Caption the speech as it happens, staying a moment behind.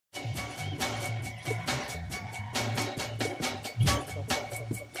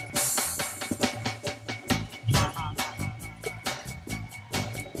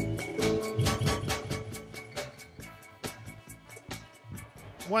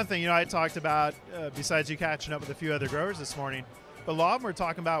one thing, I talked about, besides you catching up with a few other growers this morning, but a lot of them were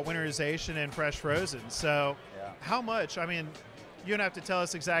talking about winterization and fresh frozen. So how much, I mean, you don't have to tell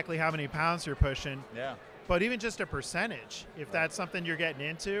us exactly how many pounds you're pushing, but even just a percentage, if that's something you're getting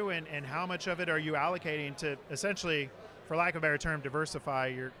into, and how much of it are you allocating to essentially, for lack of a better term, diversify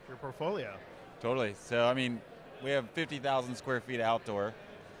your portfolio? Totally. So, I mean, we have 50,000 square feet outdoor.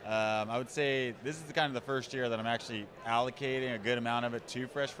 I would say this is kind of the first year that I'm actually allocating a good amount of it to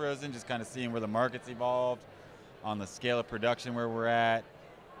fresh frozen, just kind of seeing where the market's evolved, on the scale of production where we're at,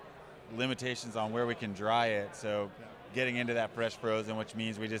 limitations on where we can dry it. So getting into that fresh frozen, which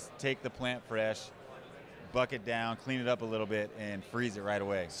means we just take the plant fresh, buck it down, clean it up a little bit, and freeze it right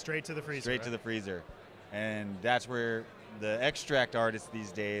away. Straight to the freezer. Straight to the freezer. And that's where the extract artists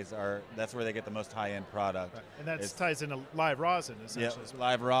these days that's where they get the most high-end product. Right. And that ties into live rosin, essentially. Yeah,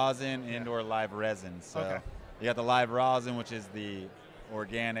 live rosin and/or live resin. So you got the live rosin, which is the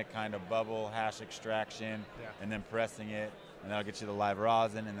organic kind of bubble hash extraction, and then pressing it, and that'll get you the live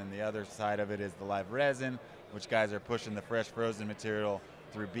rosin. And then the other side of it is the live resin, which guys are pushing the fresh frozen material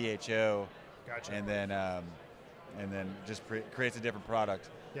through BHO, and then just creates a different product.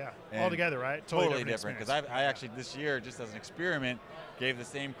 Yeah, all together, right? Totally different. Because I actually this year, just as an experiment, gave the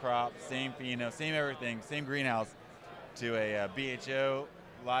same crop, same pheno, same everything, same greenhouse to a BHO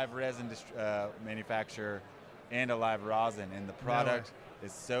live resin manufacturer and a live rosin, and the product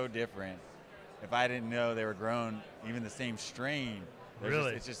is so different. If I didn't know they were grown even the same strain,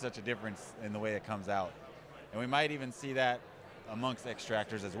 it's just such a difference in the way it comes out. And we might even see that amongst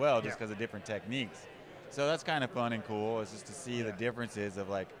extractors as well, just because of different techniques. So that's kind of fun and cool, is just to see the differences of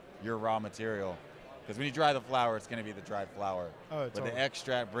like your raw material. Because when you dry the flower, it's going to be the dried flower. But the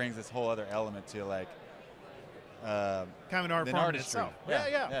extract brings this whole other element to like kind of an art form in itself.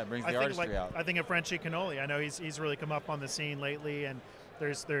 Yeah, it brings the artistry out. I think of Frenchy Cannoli. I know he's really come up on the scene lately, and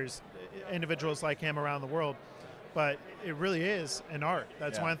there's individuals like him around the world. But it really is an art.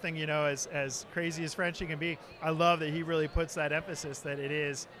 That's one thing, as crazy as Frenchy can be, I love that he really puts that emphasis that it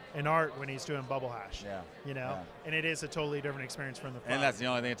is an art when he's doing bubble hash. And it is a totally different experience from the flower. And that's the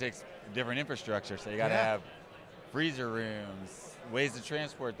only thing. It takes different infrastructure. So you got to have freezer rooms, ways to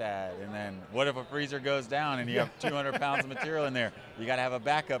transport that. And then what if a freezer goes down and you have 200 pounds of material in there? You got to have a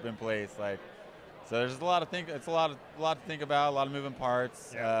backup in place. So there's a lot of it's a lot to think about, a lot of moving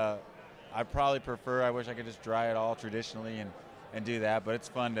parts. I probably prefer, I wish I could just dry it all traditionally and do that, but it's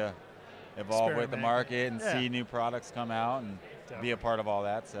fun to evolve with the market and see new products come out and be a part of all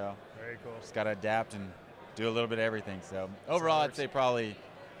that. So very cool. Just got to adapt and do a little bit of everything. So overall, I'd say probably,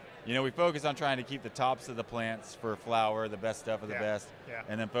 we focus on trying to keep the tops of the plants for flower, the best stuff of the best,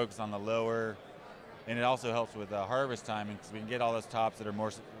 and then focus on the lower. And it also helps with harvest timing, because we can get all those tops that are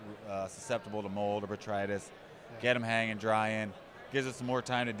more susceptible to mold or botrytis, get them hanging, drying. Gives us some more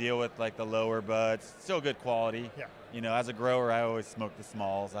time to deal with like the lower buds. Still good quality. As a grower, I always smoke the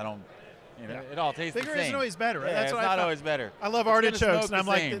smalls. I don't, it all tastes the same. Bigger isn't always better, right? That's what it's not always better. I love artichokes, and I'm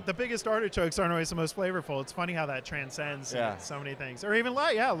like, the biggest artichokes aren't always the most flavorful. It's funny how that transcends so many things. Or even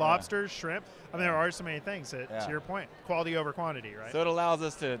lobsters, shrimp. I mean, there are so many things that, to your point, quality over quantity, right? So it allows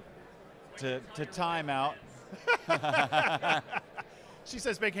us to time out. She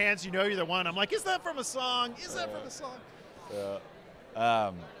says, big hands, you're the one. I'm like, is that from a song? Is that from a song? So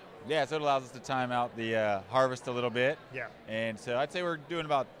it allows us to time out the harvest a little bit. And so I'd say we're doing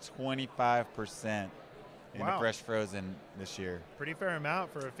about 25% in the fresh frozen this year. Pretty fair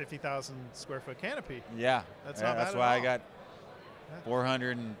amount for a 50,000 square foot canopy. Yeah. That's not bad That's why I got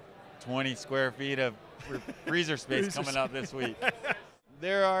 420 square feet of freezer space coming up this week.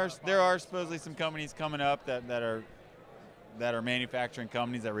 There are supposedly some companies coming up that are manufacturing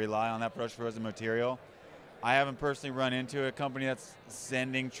companies that rely on that fresh frozen material. I haven't personally run into a company that's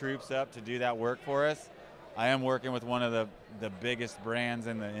sending troops up to do that work for us. I am working with one of the biggest brands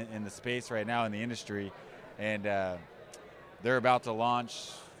in the space right now in the industry, and they're about to launch,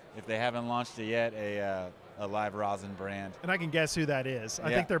 if they haven't launched it yet, a live rosin brand. And I can guess who that is.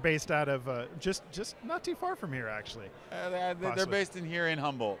 I think they're based out of just not too far from here, actually. They're based here in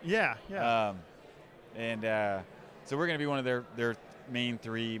Humboldt. Yeah. So we're going to be one of their main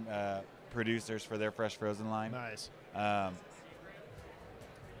three producers for their fresh frozen line. Nice. I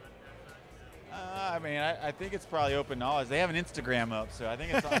think it's probably open knowledge. They have an Instagram up, so I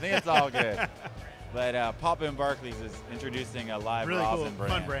think it's all good. But Papa and Barkley's is introducing a live rosin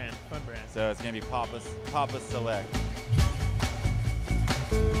brand. Fun brand. So it's going to be Papa's Select.